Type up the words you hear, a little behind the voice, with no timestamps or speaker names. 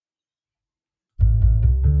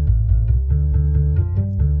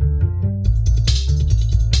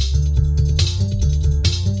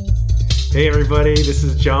Hey everybody, this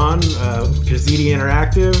is John, Gazidi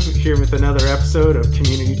Interactive, here with another episode of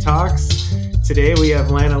Community Talks. Today we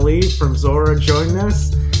have Lana Lee from Zuora joining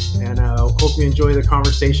us, and hope you enjoy the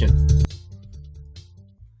conversation.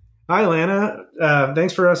 Hi Lana,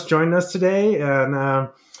 thanks for joining us today, and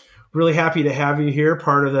really happy to have you here,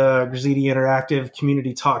 part of the Gazidi Interactive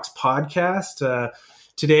Community Talks podcast.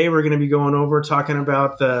 Today we're going to be going over talking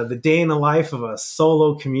about the day in the life of a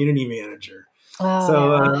solo community manager.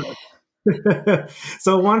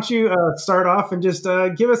 So why don't you start off and just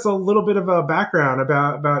give us a little bit of a background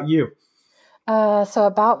about you? So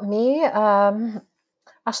about me,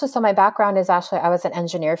 so my background is I was an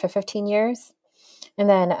engineer for 15 years. And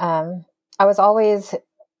then I was always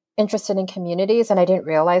interested in communities, and I didn't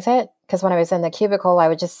realize it because when I was in the cubicle, I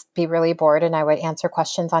would just be really bored and I would answer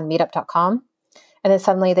questions on meetup.com. And then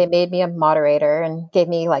suddenly they made me a moderator and gave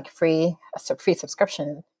me like free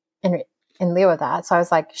subscription in lieu of that. So I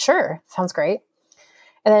was like, sure, sounds great.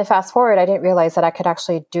 And then fast forward, I didn't realize that I could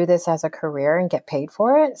actually do this as a career and get paid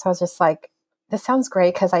for it. So I was just like, this sounds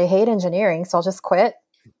great because I hate engineering. So I'll just quit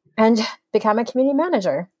and become a community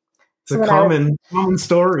manager. It's a common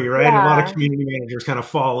story, right? Yeah. A lot of community managers kind of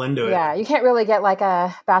fall into it. Yeah, you can't really get like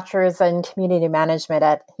a bachelor's in community management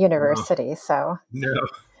at university. No.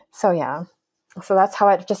 So that's how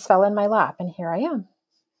it just fell in my lap. And here I am.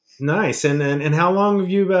 Nice. And how long have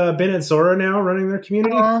you been at Zuora now, running their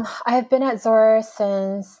community? I have been at Zuora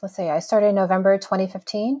since, I started in November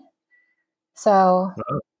 2015. So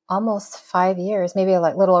almost 5 years, maybe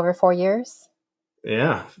like a little over 4 years.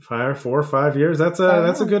 Yeah, 4 or 5 years. That's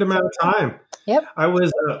a good amount of time. Yep. I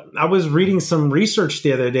was reading some research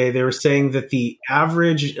the other day. They were saying that the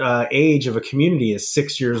average age of a community is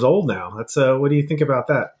 6 years old now. That's what do you think about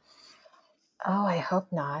that? Oh, I hope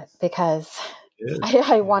not, because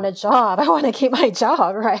I want a job. I want to keep my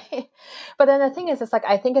job, right? But then the thing is, it's like,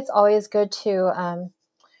 I think it's always good to...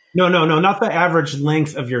 No, not the average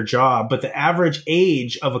length of your job, but the average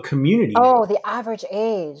age of a community. Oh, the average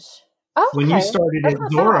age. Okay. When you started at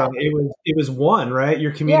Zuora, it was 1, right?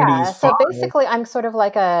 Your community is 5. So basically, I'm sort of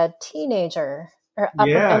like a teenager or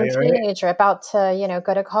teenager about to,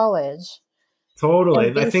 go to college.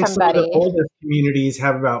 Totally. I think some of the oldest communities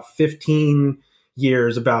have about 15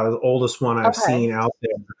 years, about the oldest one I've seen out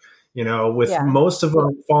there, with most of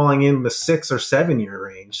them falling in the 6 or 7 year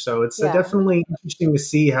range. So it's definitely interesting to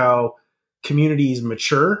see how communities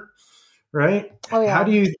mature, right? Oh, yeah. How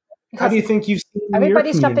do you think you've seen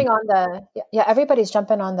everybody's jumping on everybody's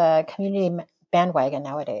jumping on the community bandwagon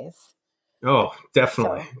nowadays. Oh,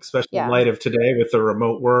 definitely. Especially in light of today with the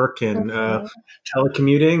remote work and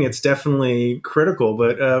telecommuting, it's definitely critical.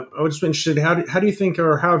 But I was just interested, how do you think,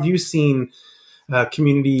 or how have you seen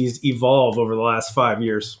communities evolve over the last 5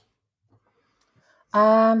 years?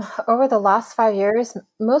 Over the last 5 years,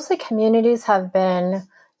 mostly communities have been,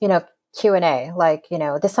 Q&A, like,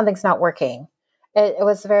 this something's not working. It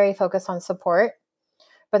was very focused on support.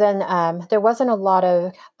 But then there wasn't a lot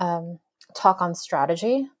of talk on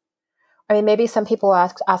strategy. I mean, maybe some people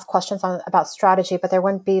ask questions about strategy, but there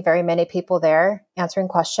wouldn't be very many people there answering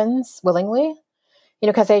questions willingly,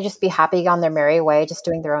 because they'd just be happy on their merry way, just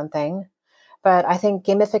doing their own thing. But I think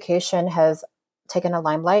gamification has taken a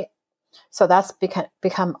limelight. So that's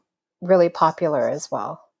become really popular as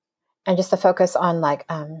well. And just the focus on like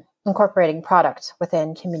incorporating product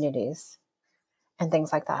within communities and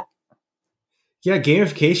things like that. Yeah,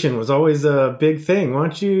 gamification was always a big thing. Why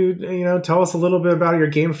don't you, tell us a little bit about your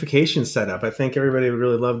gamification setup? I think everybody would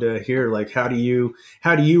really love to hear, like, how do you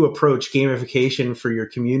approach gamification for your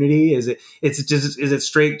community? Is it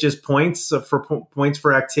straight just points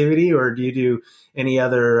for activity, or do you do any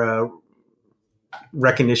other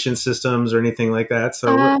recognition systems or anything like that?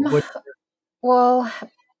 So, well,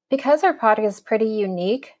 because our product is pretty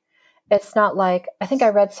unique, it's not like, I think I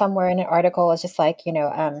read somewhere in an article, it's just like,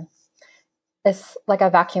 it's like a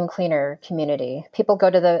vacuum cleaner community. People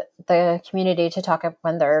go to the community to talk about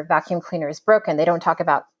when their vacuum cleaner is broken. They don't talk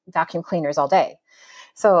about vacuum cleaners all day.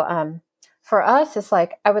 So for us, it's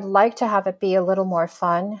like, I would like to have it be a little more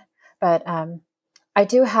fun, but I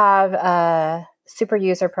do have a super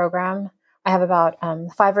user program. I have about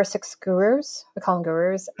 5 or 6 gurus. We call them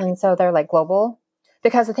gurus. And so they're like global,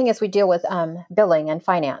 because the thing is we deal with billing and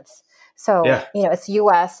finance. So, it's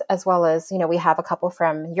US as well as, we have a couple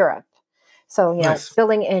from Europe. So, nice.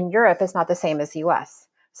 Billing in Europe is not the same as the US.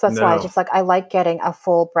 So that's why I like getting a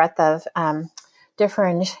full breadth of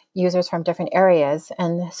different users from different areas.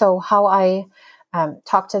 And so how I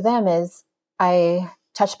talk to them is I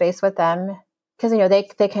touch base with them because,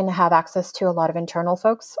 they can have access to a lot of internal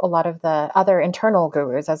folks, a lot of the other internal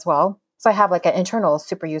gurus as well. So I have like an internal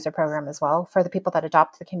super user program as well for the people that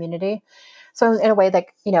adopt the community. So in a way,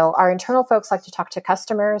 like, our internal folks like to talk to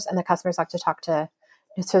customers, and the customers like to talk to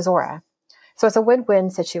Zuora. So it's a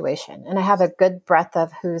win-win situation, and I have a good breadth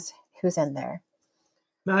of who's in there.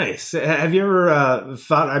 Nice. Have you ever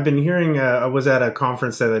thought? I've been hearing. I was at a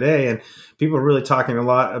conference the other day, and people are really talking a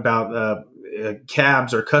lot about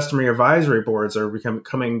cabs or customer advisory boards are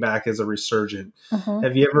coming back as a resurgent. Mm-hmm.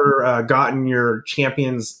 Have you ever gotten your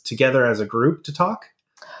champions together as a group to talk?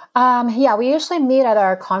 Yeah, we usually meet at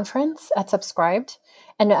our conference at Subscribed,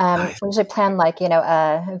 and Nice. we usually plan like,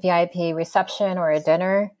 a VIP reception or a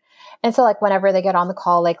dinner. And so like whenever they get on the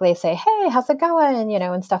call, like they say, "Hey, how's it going?"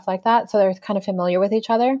 And stuff like that. So they're kind of familiar with each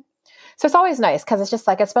other. So it's always nice because it's just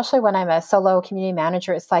like, especially when I'm a solo community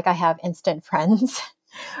manager, it's like I have instant friends,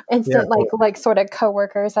 Yeah. instant like sort of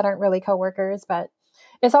coworkers that aren't really coworkers. But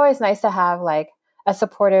it's always nice to have like a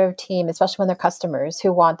supportive team, especially when they're customers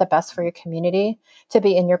who want the best for your community, to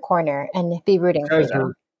be in your corner and be rooting for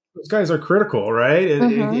you. Those guys are critical, right?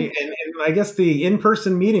 Mm-hmm. And I guess the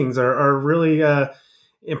in-person meetings are really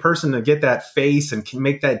in person to get that face and can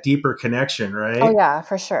make that deeper connection, Oh right? yeah,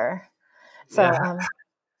 for sure. So Yeah.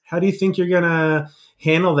 How do you think you're gonna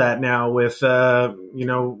handle that now with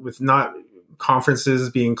with not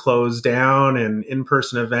conferences being closed down and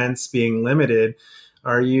in-person events being limited?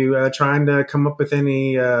 Are you trying to come up with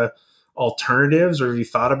any alternatives, or have you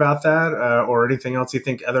thought about that, or anything else you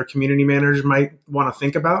think other community managers might want to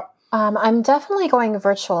think about? I'm definitely going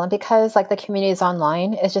virtual, and because like the community is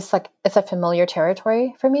online, it's just like it's a familiar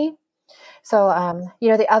territory for me. So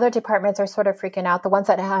the other departments are sort of freaking out. The ones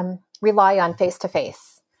that rely on face to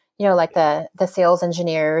face, like the sales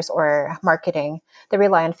engineers or marketing, they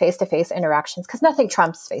rely on face to face interactions because nothing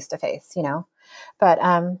trumps face to face, But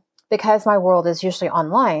because my world is usually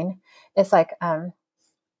online, it's like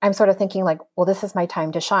I'm sort of thinking like, well, this is my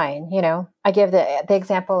time to shine. I give the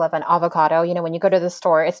example of an avocado. When you go to the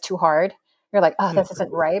store, it's too hard. You're like, oh, this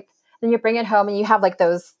isn't ripe. Then you bring it home and you have like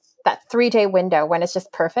that 3-day window when it's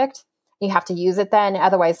just perfect. You have to use it then.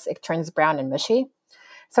 Otherwise it turns brown and mushy.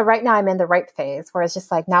 So right now I'm in the ripe phase where it's just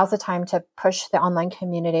like, now's the time to push the online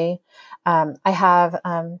community. I'm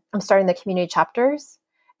starting the community chapters,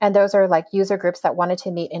 and those are like user groups that wanted to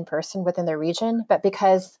meet in person within their region. But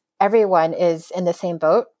because everyone is in the same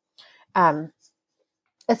boat, um,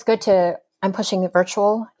 it's good I'm pushing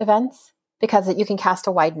virtual events because you can cast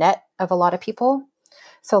a wide net of a lot of people.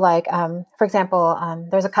 So like, for example,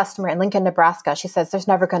 there's a customer in Lincoln, Nebraska. She says there's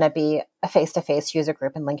never going to be a face-to-face user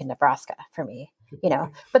group in Lincoln, Nebraska for me,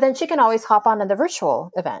 but then she can always hop on the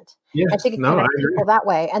virtual event Yeah, and she can no, I connect agree. people that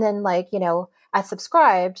way. And then like, I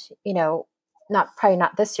subscribed, probably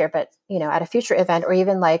not this year, but, at a future event, or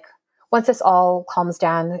even like once this all calms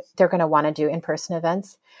down, they're going to want to do in-person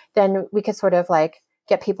events. Then we could sort of like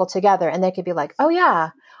get people together and they could be like, oh yeah,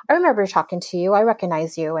 I remember talking to you. I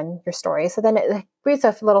recognize you and your story. So then it breeds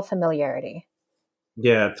a little familiarity.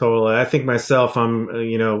 Yeah, totally. I think myself, I'm,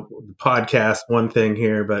 podcast one thing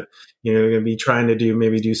here, but, going to be trying to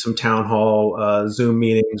do some town hall Zoom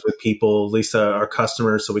meetings with people, at least our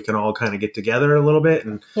customers, so we can all kind of get together a little bit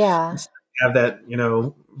and Yeah. have that,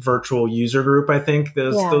 virtual user group. I think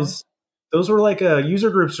Yeah. those were like user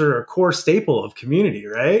groups are a core staple of community,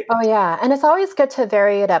 right? Oh, yeah. And it's always good to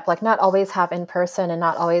vary it up, like not always have in person and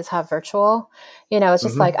not always have virtual. It's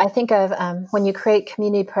just like Hmm. I think of when you create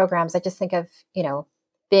community programs, I just think of,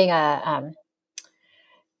 being a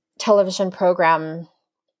television program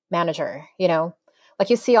manager, like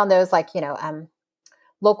you see on those like,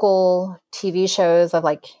 local TV shows of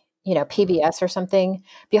like, PBS or something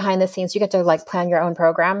behind the scenes. You get to like plan your own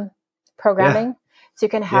Yeah, programming. So you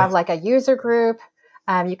can yeah. have like a user group.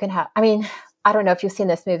 You can have, I mean, I don't know if you've seen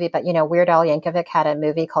this movie, but Weird Al Yankovic had a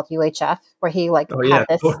movie called UHF where he like Oh, had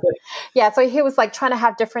yeah. this. Yeah. So he was like trying to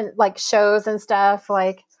have different like shows and stuff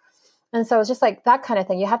like, and so it's just like that kind of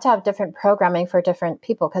thing. You have to have different programming for different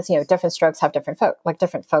people because, different strokes have different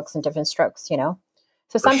folks and different strokes. So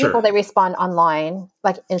For some people, sure. they respond online,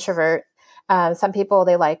 like introvert. Some people,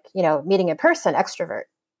 they like, meeting in person, extrovert,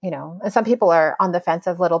 and some people are on the fence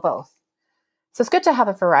of little both. So it's good to have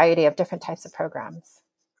a variety of different types of programs.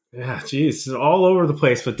 Yeah, geez, all over the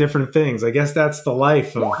place with different things. I guess that's the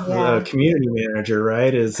life of a Yeah, community manager,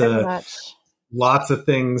 right? Is pretty much. lots of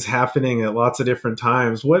things happening at lots of different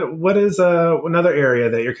times. What is another area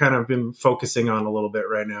that you're kind of been focusing on a little bit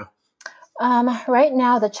right now? Right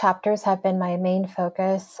now, the chapters have been my main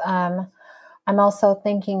focus. I'm also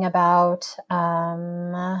thinking about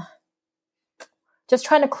just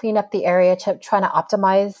trying to clean up the area, trying to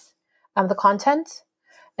optimize the content.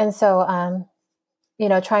 And so,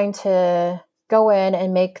 trying to go in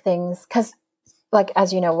and make things, because like,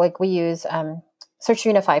 as you know, like we use Search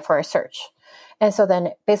Unify for our search. And so then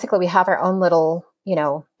basically we have our own little,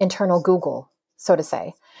 internal Google, so to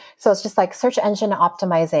say. So it's just like search engine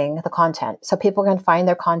optimizing the content. So people can find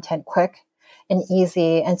their content quick and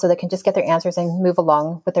easy. And so they can just get their answers and move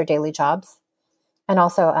along with their daily jobs. And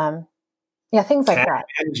also, things like Tag that.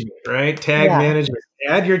 management, right? Tag Yeah. management.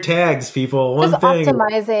 Add your tags, people. Just One thing.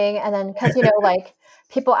 optimizing. And then, because, like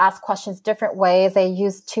people ask questions different ways. They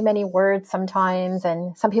use too many words sometimes.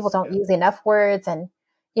 And some people don't use enough words. And,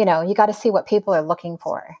 you got to see what people are looking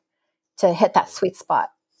for to hit that sweet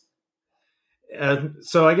spot.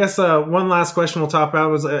 So I guess one last question we'll talk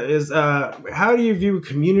about is how do you view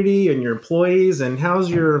community and your employees, and how's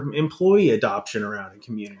your employee adoption around in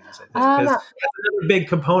communities? I think because that's another big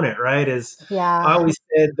component, right? Is I always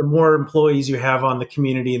said the more employees you have on the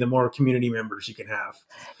community, the more community members you can have.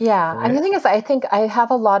 Yeah, Right? I mean, the thing is, I think I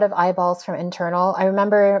have a lot of eyeballs from internal. I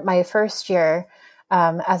remember my first year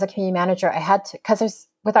as a community manager, I had to, because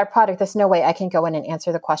with our product, there's no way I can go in and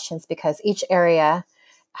answer the questions because each area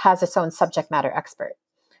has its own subject matter expert,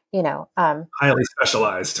 highly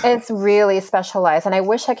specialized. It's really specialized. And I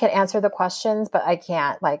wish I could answer the questions, but I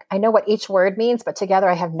can't. Like, I know what each word means, but together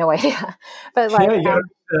I have no idea. But like, you got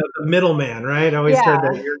the middleman, right? I always heard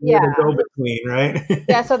that you're the go-between, right?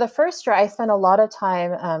 Yeah. So the first year I spent a lot of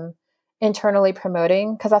time internally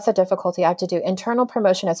promoting, because that's a difficulty. I have to do internal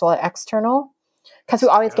promotion as well as external, because we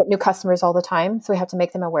always get new customers all the time. So we have to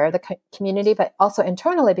make them aware of the community, but also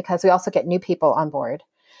internally because we also get new people on board.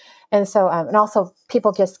 And so, and also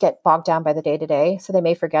people just get bogged down by the day to day. So they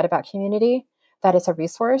may forget about community, that it's a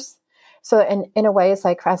resource. So in a way, it's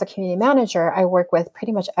like as a community manager, I work with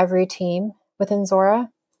pretty much every team within Zuora.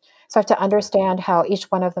 So I have to understand how each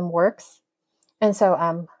one of them works. And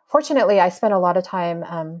so, fortunately, I spend a lot of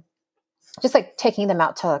time just like taking them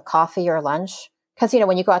out to coffee or lunch. Because,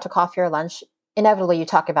 when you go out to coffee or lunch, inevitably you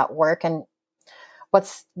talk about work and what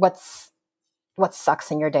sucks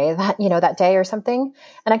in your day that day or something.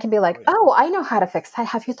 And I can be like, oh, I know how to fix that.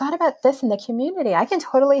 Have you thought about this in the community? I can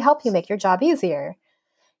totally help you make your job easier.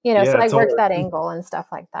 So I work that angle and stuff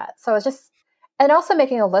like that. So it's just, and also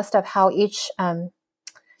making a list of how each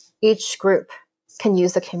group can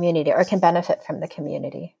use the community or can benefit from the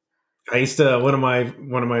community. I used to one of my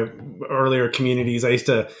earlier communities. I used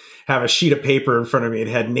to have a sheet of paper in front of me. It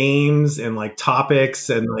had names and like topics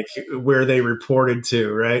and like where they reported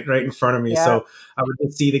to, right in front of me. Yeah. So I would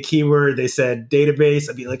just see the keyword. They said database.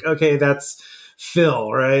 I'd be like, okay, that's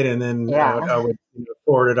Phil, right? And then I would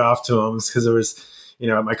forward it off to them because there was,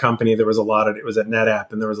 at my company there was it was at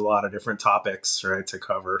NetApp and there was a lot of different topics, right, to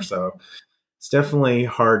cover. So it's definitely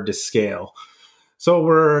hard to scale. So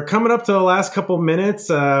we're coming up to the last couple minutes.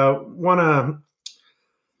 Want to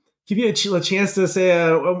give you a chance to say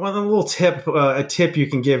a little tip, a tip you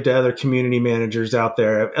can give to other community managers out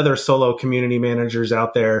there, other solo community managers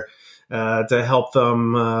out there, to help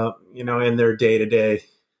them, in their day to day.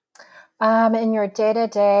 In your day to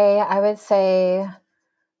day, I would say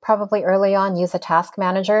probably early on use a task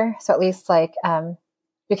manager. So at least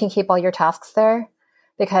you can keep all your tasks there,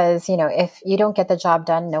 because if you don't get the job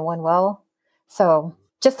done, no one will. So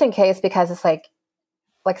just in case, because it's like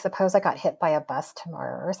suppose I got hit by a bus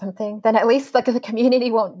tomorrow or something, then at least the community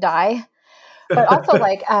won't die. But also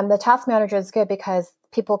the task manager is good because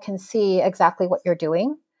people can see exactly what you're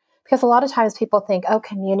doing. Because a lot of times people think, oh,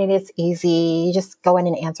 community is easy. You just go in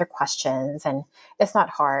and answer questions and it's not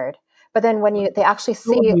hard. But then when they actually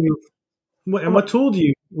see. What tool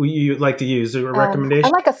do you like to use? A recommendation? I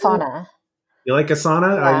like Asana. You like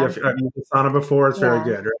Asana? Yeah. I've used Asana before. It's very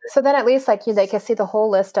good, right? So then at least they can see the whole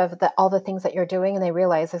list of all the things that you're doing, and they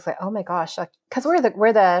realize it's like, oh my gosh, because we're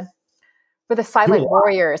the silent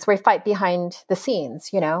warriors. We fight behind the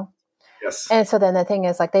scenes, Yes. And so then the thing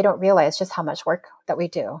is they don't realize just how much work that we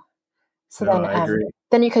do. So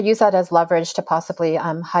then you could use that as leverage to possibly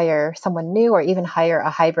hire someone new or even hire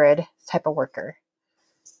a hybrid type of worker.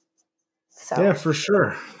 So. Yeah, for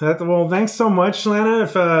sure. Well, thanks so much, Lana.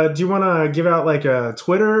 If do you want to give out a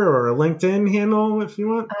Twitter or a LinkedIn handle if you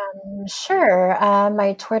want? Sure.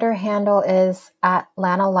 My Twitter handle is at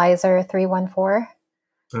LanaLizer314.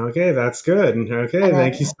 Okay, that's good. Okay,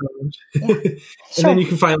 thank you so much. Yeah, and then you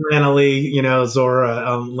can find Lana Lee, Zuora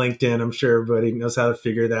on LinkedIn. I'm sure everybody knows how to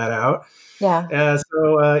figure that out. Yeah.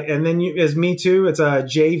 And then as me too, it's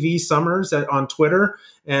JV Summers on Twitter.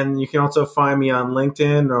 And you can also find me on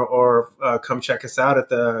LinkedIn or come check us out at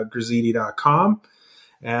thegrazidi.com.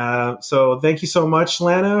 So thank you so much,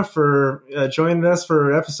 Lana, for joining us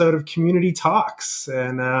for an episode of Community Talks.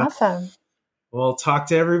 And awesome. We'll talk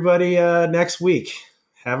to everybody next week.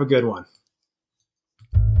 Have a good one.